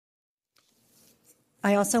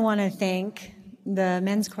I also want to thank the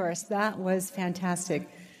men's chorus. That was fantastic.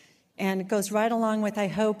 And it goes right along with, I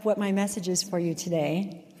hope, what my message is for you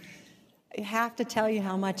today. I have to tell you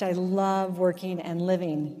how much I love working and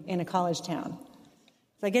living in a college town.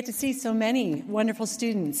 I get to see so many wonderful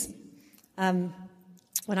students.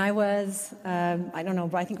 When I was,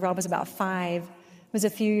 I think Rob was about 5. It was a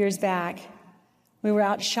few years back. We were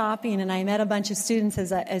out shopping, and I met a bunch of students,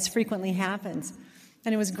 as frequently happens.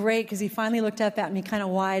 And it was great because he finally looked up at me kind of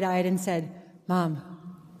wide-eyed and said, "Mom,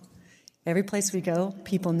 every place we go,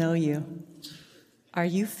 people know you. Are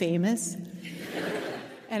you famous?"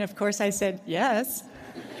 And of course I said, "Yes."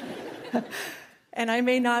 And I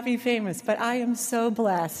may not be famous, but I am so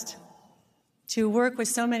blessed to work with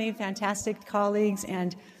so many fantastic colleagues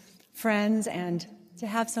and friends and to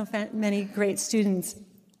have so many great students.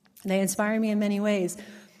 They inspire me in many ways.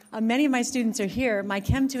 Many of my students are here. My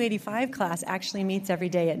Chem 285 class actually meets every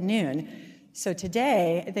day at noon. So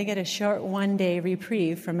today, they get a short one-day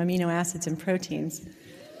reprieve from amino acids and proteins.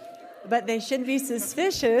 But they should be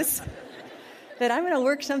suspicious that I'm going to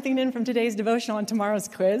work something in from today's devotional on tomorrow's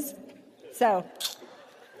quiz. So,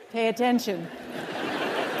 pay attention.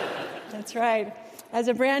 That's right. As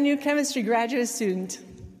a brand new chemistry graduate student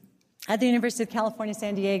at the University of California,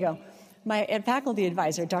 San Diego, my faculty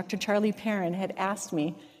advisor, Dr. Charlie Perrin, had asked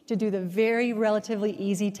me to do the very relatively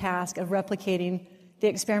easy task of replicating the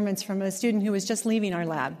experiments from a student who was just leaving our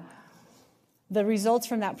lab. The results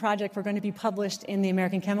from that project were going to be published in the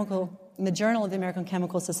Journal of the American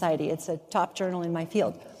Chemical Society. It's a top journal in my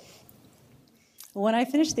field. When I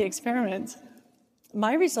finished the experiment,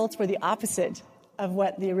 my results were the opposite of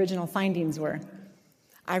what the original findings were.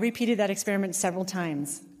 I repeated that experiment several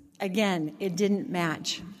times. Again, it didn't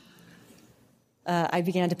match. I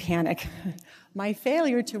began to panic. My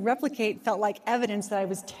failure to replicate felt like evidence that I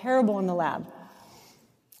was terrible in the lab.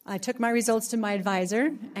 I took my results to my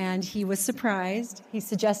advisor, and he was surprised. He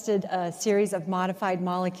suggested a series of modified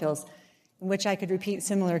molecules in which I could repeat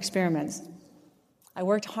similar experiments. I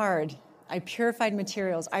worked hard. I purified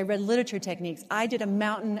materials. I read literature techniques. I did a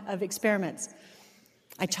mountain of experiments.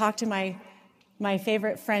 I talked to my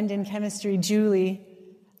favorite friend in chemistry, Julie,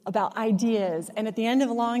 about ideas. And at the end of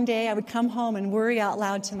a long day, I would come home and worry out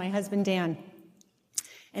loud to my husband, Dan.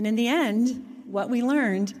 And in the end, what we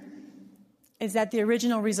learned is that the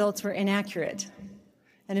original results were inaccurate.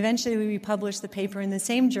 And eventually we published the paper in the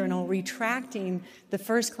same journal, retracting the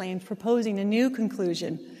first claims, proposing a new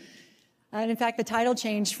conclusion. And in fact, the title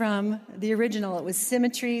changed from the original. It was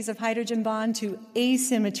Symmetries of Hydrogen Bond to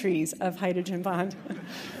Asymmetries of Hydrogen Bond.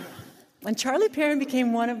 And Charlie Perrin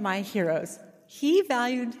became one of my heroes. He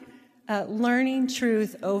valued learning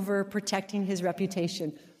truth over protecting his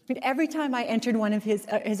reputation. I mean, every time I entered one of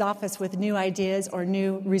his office with new ideas or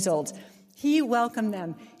new results, he welcomed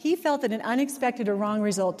them. He felt that an unexpected or wrong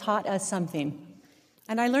result taught us something.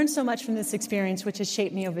 And I learned so much from this experience, which has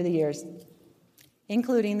shaped me over the years,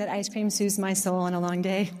 including that ice cream soothes my soul on a long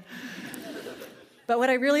day. But what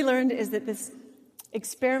I really learned is that these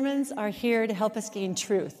experiments are here to help us gain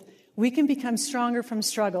truth. We can become stronger from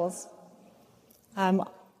struggles.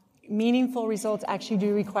 Meaningful results actually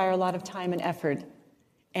do require a lot of time and effort.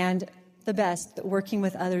 And the best, that working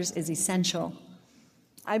with others is essential.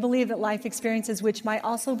 I believe that life experiences, which might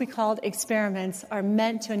also be called experiments, are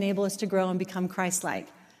meant to enable us to grow and become Christ-like.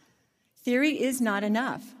 Theory is not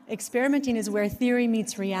enough. Experimenting is where theory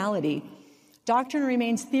meets reality. Doctrine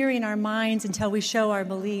remains theory in our minds until we show our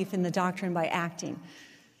belief in the doctrine by acting.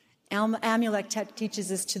 Amulek teaches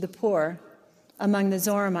this to the poor among the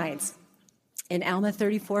Zoramites. In Alma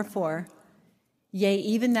 34:4, "Yea,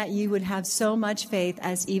 even that ye would have so much faith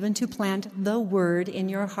as even to plant the word in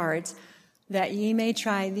your hearts, that ye may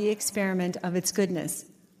try the experiment of its goodness."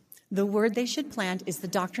 The word they should plant is the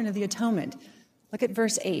doctrine of the atonement. Look at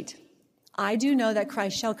verse 8. "I do know that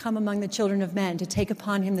Christ shall come among the children of men to take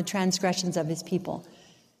upon him the transgressions of his people,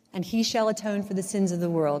 and he shall atone for the sins of the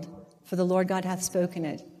world, for the Lord God hath spoken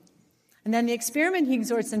it." And then the experiment he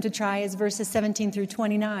exhorts them to try is verses 17 through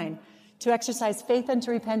 29. To exercise faith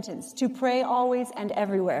unto repentance, to pray always and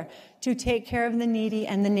everywhere, to take care of the needy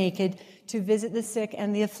and the naked, to visit the sick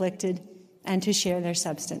and the afflicted, and to share their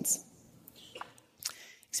substance.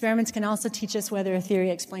 Experiments can also teach us whether a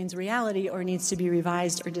theory explains reality or needs to be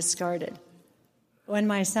revised or discarded. When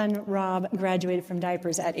my son Rob graduated from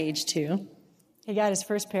diapers at age 2, he got his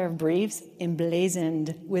first pair of briefs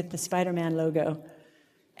emblazoned with the Spider-Man logo.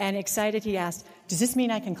 And excited, he asked, "Does this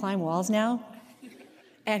mean I can climb walls now?"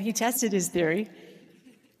 And he tested his theory,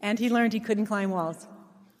 and he learned he couldn't climb walls.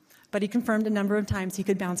 But he confirmed a number of times he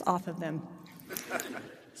could bounce off of them.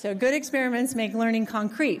 So good experiments make learning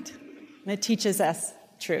concrete, and it teaches us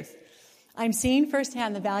truth. I'm seeing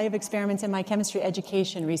firsthand the value of experiments in my chemistry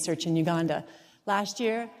education research in Uganda. Last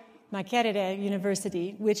year, Makerere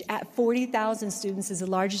University, which at 40,000 students is the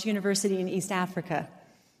largest university in East Africa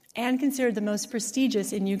and considered the most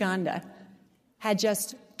prestigious in Uganda, had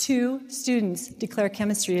just 2 students declare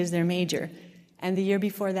chemistry as their major, and the year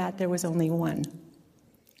before that there was only 1.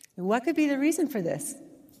 What could be the reason for this?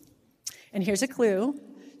 And here's a clue.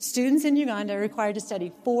 Students in Uganda are required to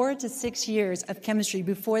study 4 to 6 years of chemistry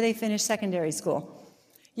before they finish secondary school.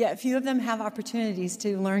 Yet few of them have opportunities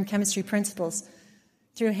to learn chemistry principles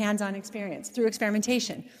through hands-on experience, through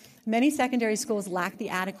experimentation. Many secondary schools lack the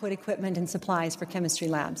adequate equipment and supplies for chemistry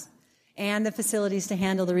labs and the facilities to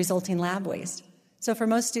handle the resulting lab waste. So for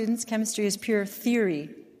most students, chemistry is pure theory.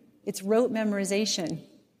 It's rote memorization.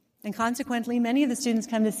 And consequently, many of the students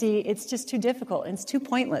come to see it's just too difficult and it's too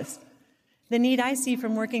pointless. The need I see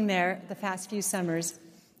from working there the past few summers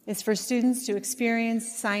is for students to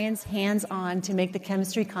experience science hands-on to make the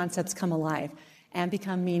chemistry concepts come alive and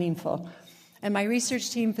become meaningful. And my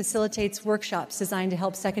research team facilitates workshops designed to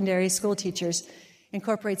help secondary school teachers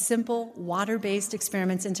incorporate simple, water-based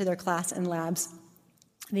experiments into their class and labs.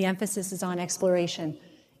 The emphasis is on exploration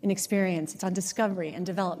and experience. It's on discovery and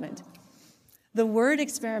development. The word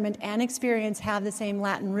experiment and experience have the same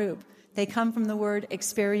Latin root. They come from the word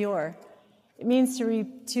experior. It means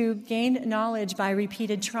to gain knowledge by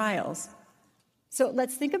repeated trials. So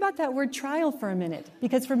let's think about that word trial for a minute,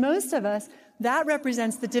 because for most of us, that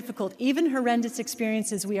represents the difficult, even horrendous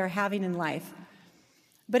experiences we are having in life.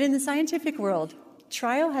 But in the scientific world,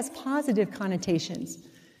 trial has positive connotations.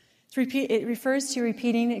 It refers to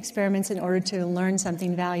repeating experiments in order to learn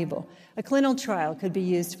something valuable. A clinical trial could be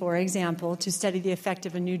used, for example, to study the effect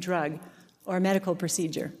of a new drug or a medical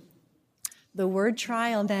procedure. The word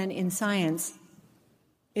trial, then, in science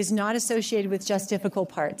is not associated with just difficult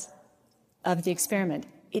parts of the experiment.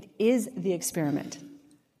 It is the experiment.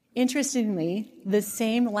 Interestingly, the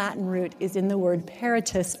same Latin root is in the word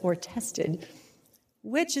peritus, or tested,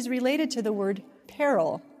 which is related to the word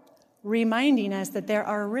peril, reminding us that there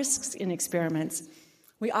are risks in experiments.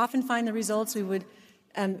 We often don't find the results we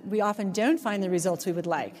would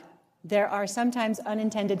like. There are sometimes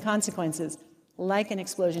unintended consequences, like an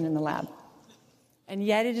explosion in the lab. And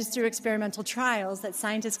yet it is through experimental trials that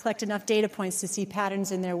scientists collect enough data points to see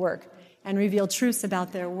patterns in their work and reveal truths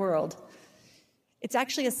about their world. It's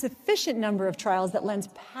actually a sufficient number of trials that lends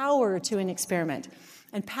power to an experiment.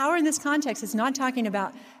 And power in this context is not talking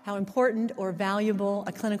about how important or valuable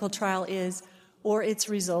a clinical trial is or its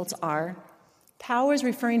results are. Power is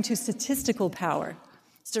referring to statistical power.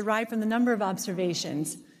 It's derived from the number of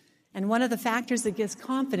observations and one of the factors that gives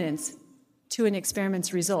confidence to an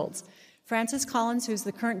experiment's results. Francis Collins, who's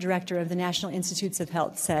the current director of the National Institutes of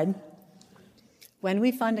Health, said, "When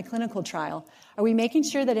we fund a clinical trial, are we making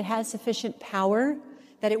sure that it has sufficient power,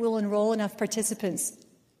 that it will enroll enough participants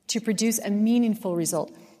to produce a meaningful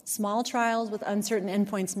result? Small trials with uncertain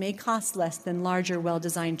endpoints may cost less than larger,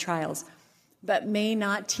 well-designed trials, but may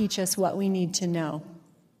not teach us what we need to know."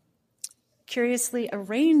 Curiously, a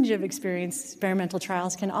range of experimental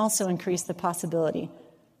trials can also increase the possibility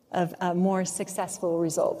of more successful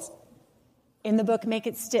results. In the book Make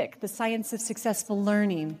It Stick, The Science of Successful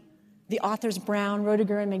Learning, the authors Brown,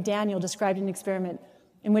 Roediger, and McDaniel described an experiment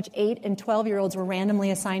in which 8 and 12-year-olds were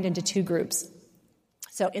randomly assigned into 2 groups.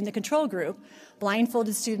 So in the control group,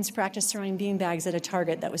 blindfolded students practiced throwing beanbags at a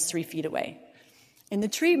target that was 3 feet away. In the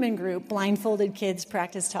treatment group, blindfolded kids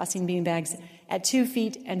practiced tossing beanbags at 2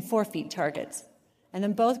 feet and 4 feet targets. And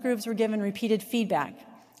then both groups were given repeated feedback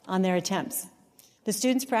on their attempts. The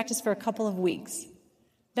students practiced for a couple of weeks.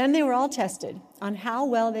 Then they were all tested on how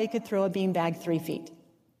well they could throw a beanbag 3 feet.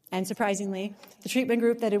 And surprisingly, the treatment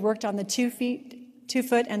group that had worked on the 2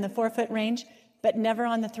 foot and the 4 foot range, but never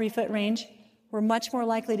on the 3 foot range, were much more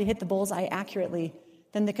likely to hit the bullseye accurately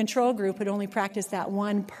than the control group who had only practiced that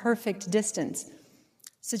one perfect distance,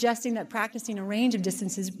 suggesting that practicing a range of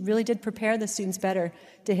distances really did prepare the students better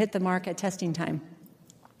to hit the mark at testing time.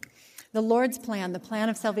 The Lord's plan, the plan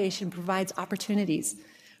of salvation, provides opportunities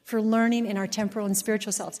for learning in our temporal and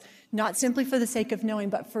spiritual selves, not simply for the sake of knowing,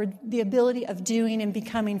 but for the ability of doing and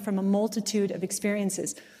becoming from a multitude of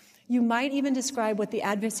experiences. You might even describe what the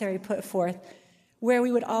adversary put forth, where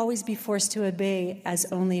we would always be forced to obey,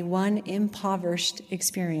 as only one impoverished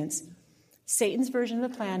experience. Satan's version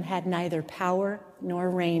of the plan had neither power nor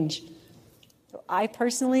range. So I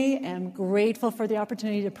personally am grateful for the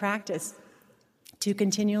opportunity to practice, to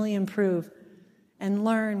continually improve, and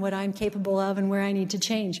learn what I'm capable of and where I need to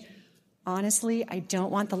change. Honestly, I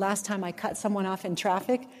don't want the last time I cut someone off in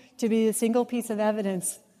traffic to be a single piece of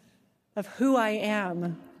evidence of who I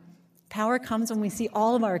am Power comes when we see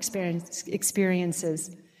all of our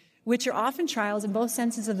experiences, which are often trials in both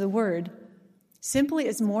senses of the word, simply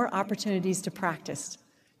as more opportunities to practice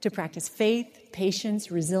faith,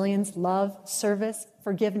 patience, resilience, love, service,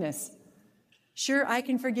 forgiveness. Sure, I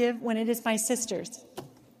can forgive when it is my sisters,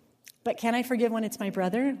 but can I forgive when it's my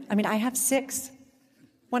brother? I have 6.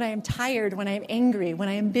 When I am tired, when I am angry, when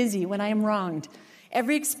I am busy, when I am wronged.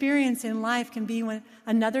 Every experience in life can be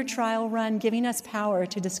another trial run, giving us power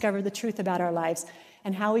to discover the truth about our lives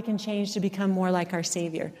and how we can change to become more like our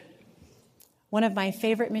Savior. One of my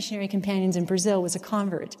favorite missionary companions in Brazil was a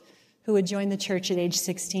convert who had joined the church at age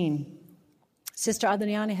 16. Sister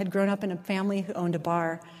Adriana had grown up in a family who owned a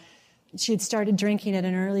bar. She had started drinking at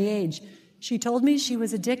an early age. She told me she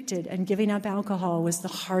was addicted and giving up alcohol was the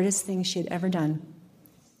hardest thing she had ever done.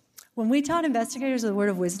 When we taught investigators the word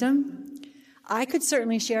of wisdom, I could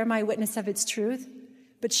certainly share my witness of its truth,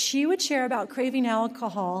 but she would share about craving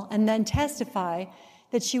alcohol and then testify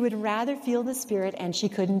that she would rather feel the Spirit and she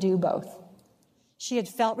couldn't do both. She had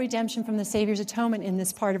felt redemption from the Savior's atonement in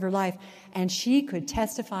this part of her life, and she could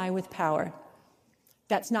testify with power.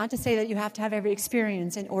 That's not to say that you have to have every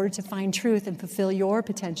experience in order to find truth and fulfill your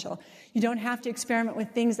potential. You don't have to experiment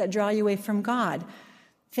with things that draw you away from God.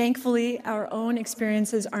 Thankfully, our own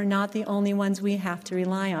experiences are not the only ones we have to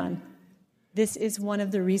rely on. This is one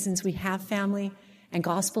of the reasons we have family and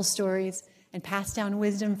gospel stories and pass down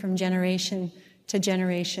wisdom from generation to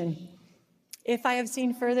generation. If I have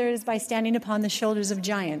seen further, it is by standing upon the shoulders of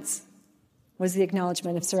giants, was the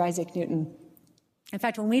acknowledgement of Sir Isaac Newton. In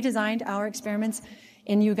fact, when we designed our experiments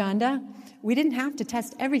in Uganda, we didn't have to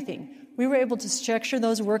test everything. We were able to structure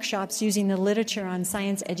those workshops using the literature on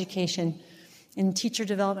science education in teacher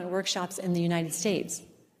development workshops in the United States.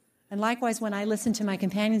 And likewise, when I listened to my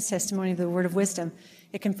companion's testimony of the word of wisdom,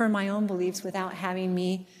 it confirmed my own beliefs without having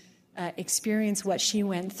me experience what she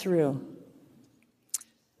went through.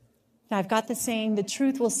 Now, I've got the saying, the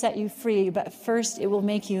truth will set you free, but first it will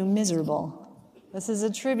make you miserable. This is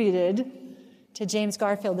attributed to James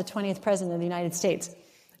Garfield, the 20th President of the United States.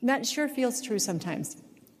 And that sure feels true sometimes.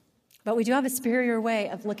 But we do have a superior way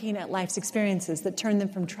of looking at life's experiences that turn them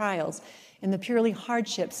from trials in the purely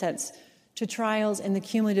hardship sense to trials in the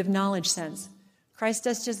cumulative knowledge sense. Christ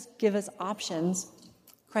doesn't just give us options.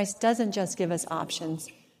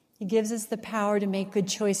 He gives us the power to make good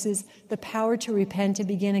choices, the power to repent and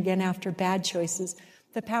begin again after bad choices,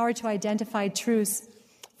 the power to identify truths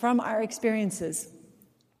from our experiences.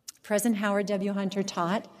 President Howard W. Hunter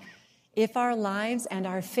taught, if our lives and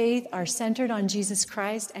our faith are centered on Jesus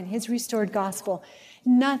Christ and his restored gospel,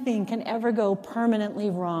 nothing can ever go permanently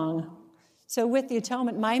wrong. So with the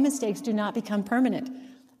atonement, my mistakes do not become permanent,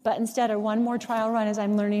 but instead are one more trial run as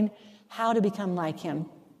I'm learning how to become like him.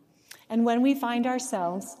 And when we find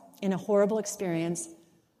ourselves in a horrible experience,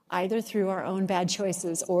 either through our own bad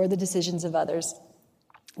choices or the decisions of others,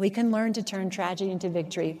 we can learn to turn tragedy into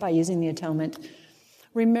victory by using the atonement.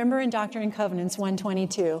 Remember in Doctrine and Covenants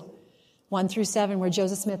 122, 1-7, where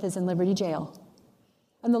Joseph Smith is in Liberty Jail.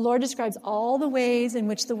 And the Lord describes all the ways in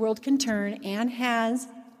which the world can turn and has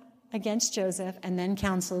against Joseph, and then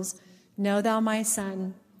counsels, know thou, my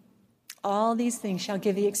son, all these things shall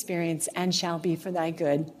give thee experience and shall be for thy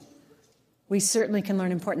good. We certainly can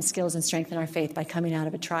learn important skills and strengthen our faith by coming out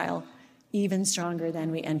of a trial even stronger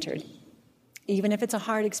than we entered. Even if it's a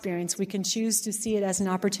hard experience, we can choose to see it as an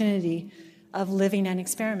opportunity of living and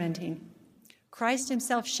experimenting. Christ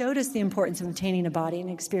himself showed us the importance of obtaining a body and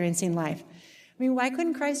experiencing life. Why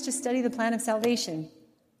couldn't Christ just study the plan of salvation,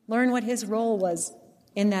 learn what his role was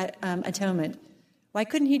in that atonement? Why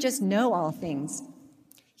couldn't he just know all things?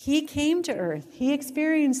 He came to earth. He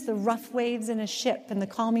experienced the rough waves in a ship and the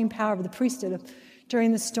calming power of the priesthood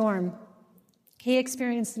during the storm. He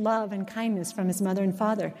experienced love and kindness from his mother and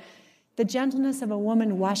father, the gentleness of a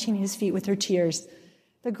woman washing his feet with her tears,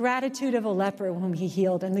 the gratitude of a leper whom he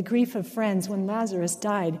healed, and the grief of friends when Lazarus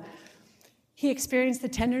died. He experienced the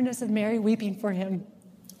tenderness of Mary weeping for him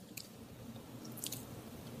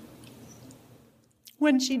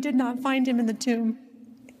when she did not find him in the tomb.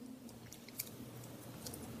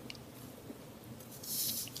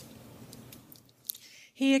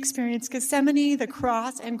 He experienced Gethsemane, the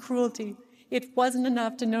cross, and cruelty. It wasn't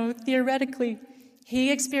enough to know theoretically.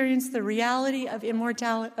 He experienced the reality of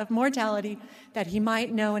mortality that he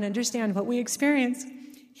might know and understand what we experience.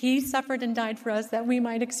 He suffered and died for us that we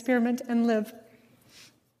might experiment and live.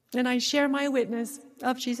 And I share my witness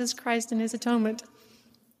of Jesus Christ and his atonement.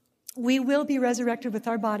 We will be resurrected with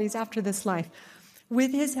our bodies after this life.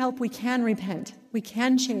 With his help, we can repent, we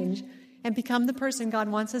can change, and become the person God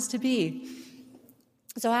wants us to be.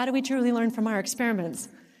 So how do we truly learn from our experiments?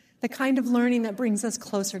 the kind of learning that brings us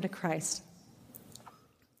closer to Christ.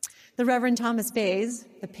 The Reverend Thomas Bayes,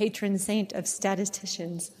 the patron saint of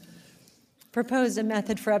statisticians, proposed a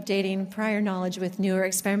method for updating prior knowledge with newer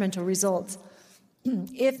experimental results.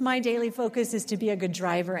 If my daily focus is to be a good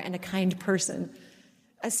driver and a kind person,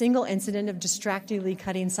 a single incident of distractedly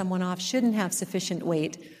cutting someone off shouldn't have sufficient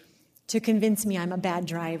weight to convince me I'm a bad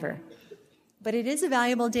driver. But it is a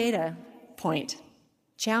valuable data point,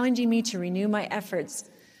 challenging me to renew my efforts,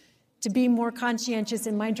 to be more conscientious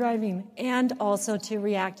in my driving, and also to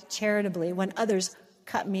react charitably when others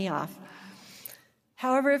cut me off.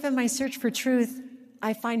 However, if in my search for truth,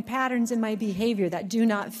 I find patterns in my behavior that do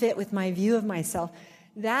not fit with my view of myself,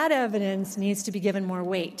 that evidence needs to be given more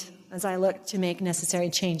weight as I look to make necessary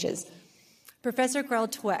changes. Professor Carol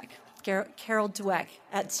Dweck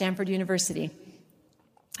at Stanford University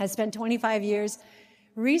has spent 25 years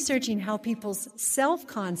researching how people's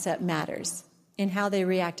self-concept matters in how they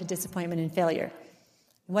react to disappointment and failure,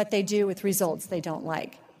 what they do with results they don't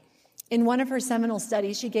like. In one of her seminal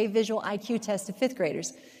studies, she gave visual IQ tests to fifth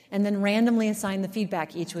graders and then randomly assigned the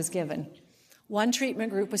feedback each was given. One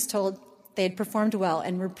treatment group was told they had performed well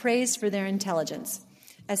and were praised for their intelligence.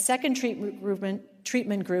 A second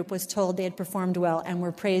treatment group was told they had performed well and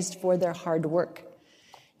were praised for their hard work.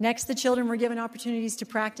 Next, the children were given opportunities to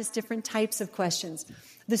practice different types of questions.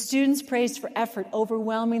 The students praised for effort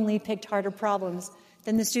overwhelmingly picked harder problems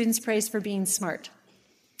than the students praised for being smart.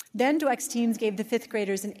 Then Dweck's teams gave the fifth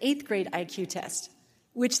graders an eighth grade IQ test,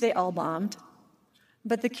 which they all bombed.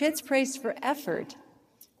 But the kids praised for effort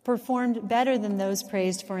performed better than those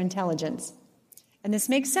praised for intelligence. And this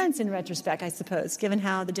makes sense in retrospect, I suppose, given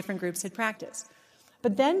how the different groups had practiced.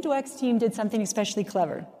 But then Dweck's team did something especially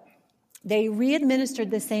clever. They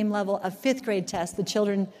re-administered the same level of fifth grade test the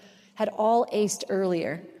children had all aced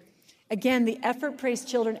earlier. Again, the effort-praised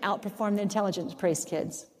children outperformed the intelligence-praised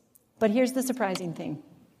kids. But here's the surprising thing.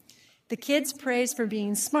 The kids praised for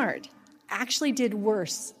being smart actually did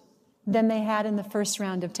worse than they had in the first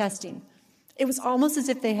round of testing. It was almost as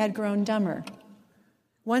if they had grown dumber.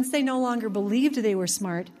 Once they no longer believed they were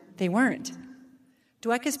smart, they weren't.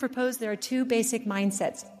 Dweck has proposed there are two basic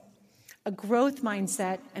mindsets, a growth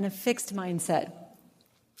mindset and a fixed mindset.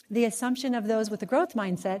 The assumption of those with a growth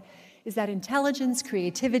mindset is that intelligence,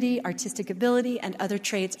 creativity, artistic ability, and other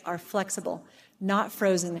traits are flexible, not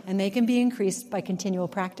frozen, and they can be increased by continual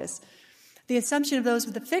practice. The assumption of those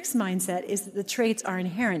with a fixed mindset is that the traits are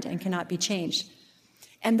inherent and cannot be changed.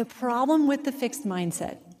 And the problem with the fixed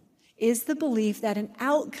mindset is the belief that an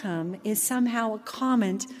outcome is somehow a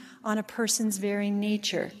comment on a person's very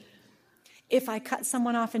nature. If I cut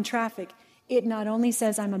someone off in traffic, it not only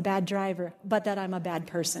says I'm a bad driver, but that I'm a bad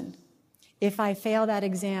person. If I fail that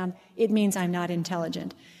exam, it means I'm not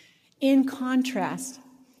intelligent. In contrast,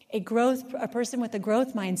 a person with a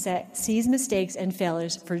growth mindset sees mistakes and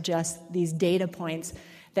failures for just these data points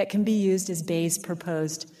that can be used as Bayes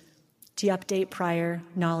proposed to update prior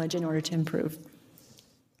knowledge in order to improve.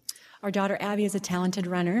 Our daughter Abby is a talented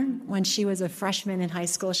runner. When she was a freshman in high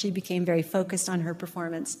school, she became very focused on her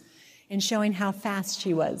performance and showing how fast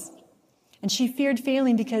she was. And she feared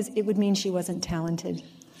failing because it would mean she wasn't talented.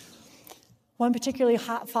 One particularly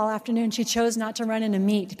hot fall afternoon, she chose not to run in a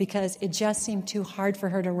meet because it just seemed too hard for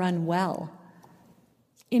her to run well.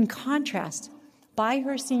 In contrast, by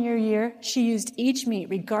her senior year, she used each meet,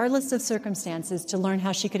 regardless of circumstances, to learn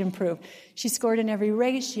how she could improve. She scored in every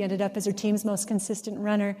race. She ended up as her team's most consistent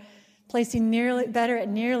runner, placing better at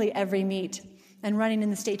nearly every meet and running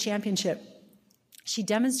in the state championship. She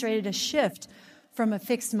demonstrated a shift from a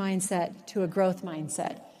fixed mindset to a growth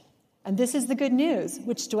mindset. And this is the good news,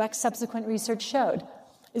 which Dweck's subsequent research showed,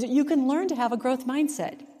 is that you can learn to have a growth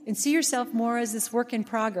mindset and see yourself more as this work in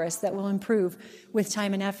progress that will improve with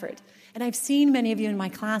time and effort. And I've seen many of you in my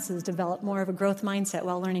classes develop more of a growth mindset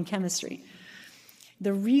while learning chemistry.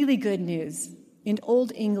 The really good news, in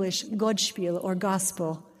Old English, Godspiel or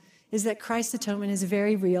gospel, is that Christ's atonement is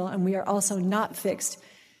very real and we are also not fixed,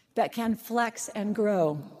 but can flex and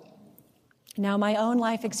grow. Now, my own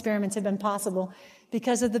life experiments have been possible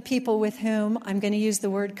because of the people with whom I'm going to use the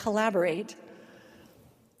word collaborate.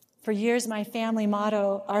 For years, our family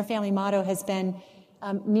motto has been,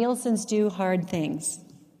 Nielsen's do hard things.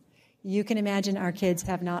 You can imagine our kids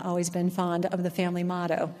have not always been fond of the family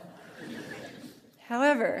motto.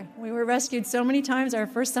 However, we were rescued so many times our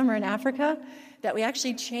first summer in Africa that we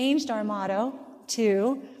actually changed our motto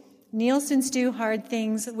to Nielsen's do hard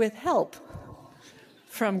things with help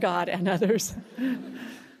from God and others.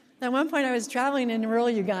 At one point, I was traveling in rural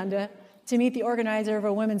Uganda to meet the organizer of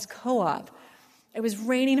a women's co-op. It was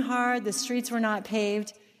raining hard, the streets were not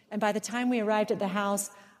paved, and by the time we arrived at the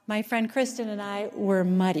house, My friend Kristen and I were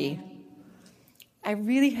muddy. I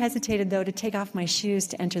really hesitated, though, to take off my shoes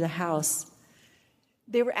to enter the house.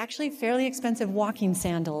 They were actually fairly expensive walking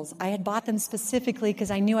sandals. I had bought them specifically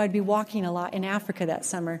because I knew I'd be walking a lot in Africa that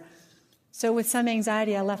summer. So with some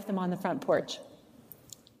anxiety, I left them on the front porch.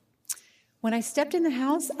 When I stepped in the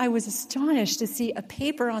house, I was astonished to see a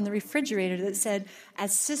paper on the refrigerator that said,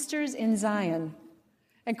 "As Sisters in Zion."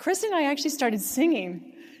 And Kristen and I actually started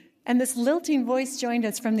singing, and this lilting voice joined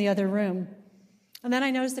us from the other room. And then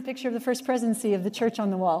I noticed a picture of the First Presidency of the church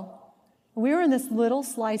on the wall. We were in this little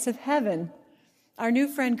slice of heaven. Our new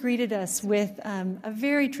friend greeted us with a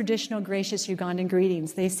very traditional, gracious Ugandan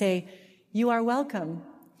greetings. They say, "You are welcome."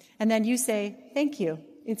 And then you say, "Thank you."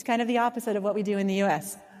 It's kind of the opposite of what we do in the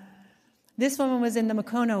U.S. This woman was in the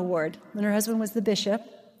Mukono ward, and her husband was the bishop.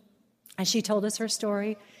 And she told us her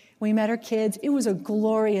story. We met her kids. It was a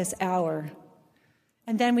glorious hour.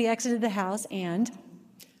 And then we exited the house, and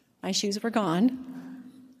my shoes were gone.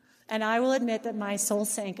 And I will admit that my soul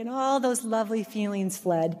sank, and all those lovely feelings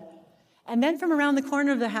fled. And then from around the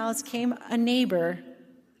corner of the house came a neighbor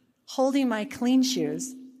holding my clean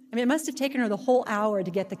shoes. I mean, it must have taken her the whole hour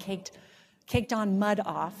to get the caked on mud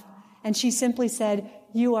off. And she simply said,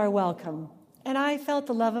 "You are welcome." And I felt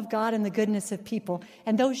the love of God and the goodness of people.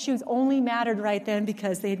 And those shoes only mattered right then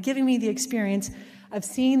because they had given me the experience of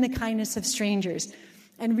seeing the kindness of strangers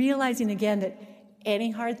and realizing again that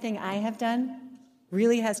any hard thing I have done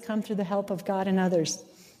really has come through the help of God and others.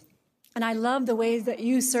 And I love the ways that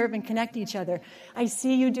you serve and connect each other. I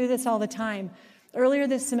see you do this all the time. Earlier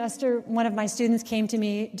this semester, one of my students came to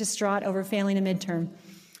me distraught over failing a midterm.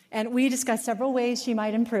 And we discussed several ways she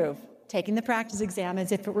might improve, taking the practice exam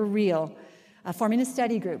as if it were real, forming a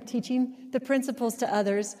study group, teaching the principles to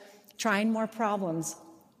others, trying more problems.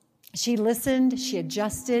 She listened, she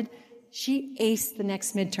adjusted, she aced the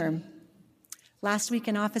next midterm. Last week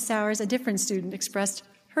in office hours, a different student expressed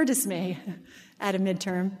her dismay at a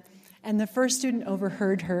midterm, and the first student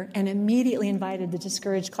overheard her and immediately invited the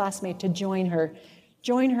discouraged classmate to join her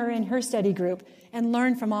in her study group, and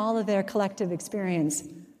learn from all of their collective experience.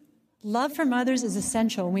 Love from others is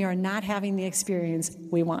essential when we are not having the experience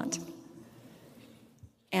we want.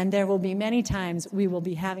 And there will be many times we will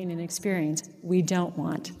be having an experience we don't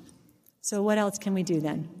want. So what else can we do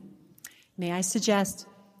then? May I suggest,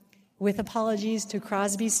 with apologies to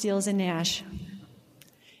Crosby, Stills, and Nash,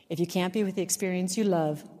 if you can't be with the experience you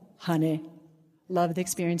love, honey, love the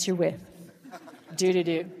experience you're with.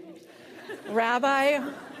 Do. Rabbi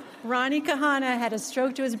Ronnie Kahana had a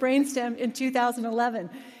stroke to his brainstem in 2011.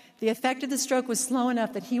 The effect of the stroke was slow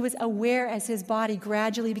enough that he was aware as his body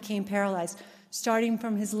gradually became paralyzed, starting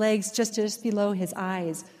from his legs just below his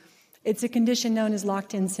eyes. It's a condition known as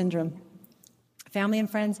locked-in syndrome. Family and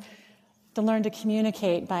friends to learn to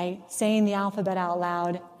communicate by saying the alphabet out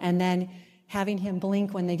loud and then having him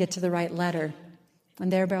blink when they get to the right letter,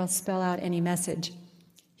 and thereby spell out any message.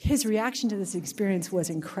 His reaction to this experience was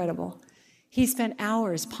incredible. He spent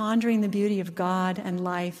hours pondering the beauty of God and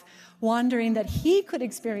life, wondering that he could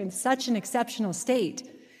experience such an exceptional state.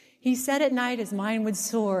 He said at night his mind would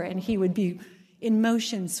soar and he would be in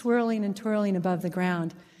motion, swirling and twirling above the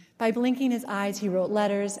ground. By blinking his eyes, he wrote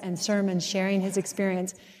letters and sermons sharing his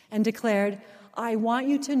experience and declared, "I want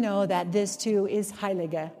you to know that this too is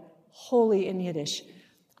Heilige, holy in Yiddish.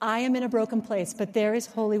 I am in a broken place, but there is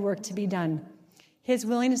holy work to be done." His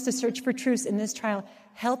willingness to search for truth in this trial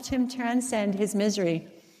helped him transcend his misery.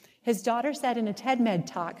 His daughter said in a TED-Med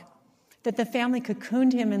talk that the family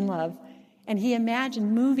cocooned him in love, and he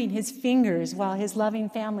imagined moving his fingers while his loving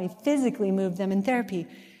family physically moved them in therapy.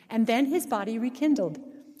 And then his body rekindled.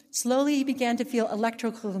 Slowly, he began to feel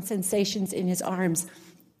electrical sensations in his arms.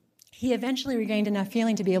 He eventually regained enough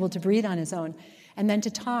feeling to be able to breathe on his own and then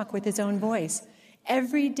to talk with his own voice.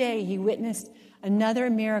 Every day, he witnessed another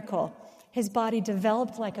miracle. His body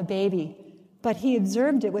developed like a baby, but he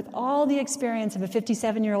observed it with all the experience of a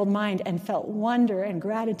 57-year-old mind and felt wonder and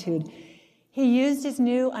gratitude. He used his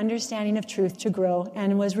new understanding of truth to grow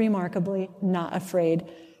and was remarkably not afraid.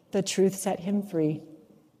 The truth set him free.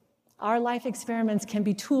 Our life experiments can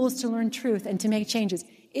be tools to learn truth and to make changes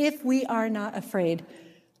if we are not afraid.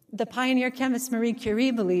 The pioneer chemist Marie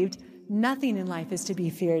Curie believed nothing in life is to be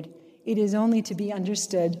feared. It is only to be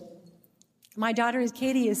understood. My daughter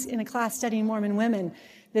Katie is in a class studying Mormon women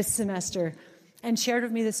this semester and shared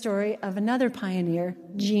with me the story of another pioneer,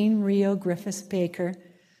 Jean Rio Griffiths Baker,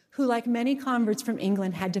 who, like many converts from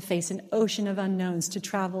England, had to face an ocean of unknowns to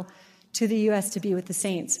travel to the U.S. to be with the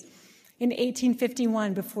saints. In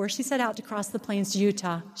 1851, before she set out to cross the plains to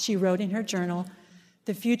Utah, she wrote in her journal,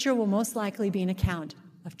 "The future will most likely be an account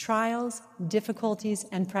of trials, difficulties,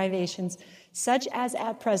 and privations, such as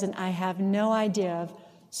at present I have no idea of,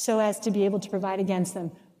 so as to be able to provide against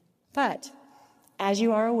them. But, as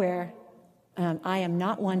you are aware, I am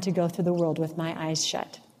not one to go through the world with my eyes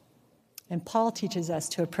shut. And Paul teaches us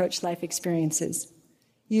to approach life experiences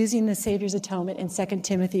using the Savior's atonement in 2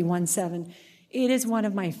 Timothy 1:7. It is one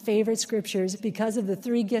of my favorite scriptures because of the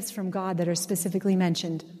three gifts from God that are specifically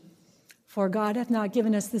mentioned. For God hath not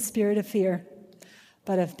given us the spirit of fear,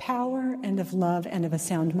 but of power and of love and of a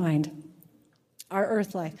sound mind. Our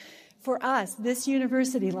earth life. For us, this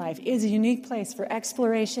university life is a unique place for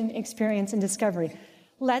exploration, experience, and discovery.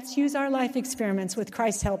 Let's use our life experiments with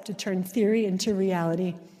Christ's help to turn theory into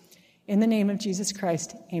reality. In the name of Jesus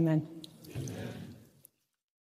Christ, amen.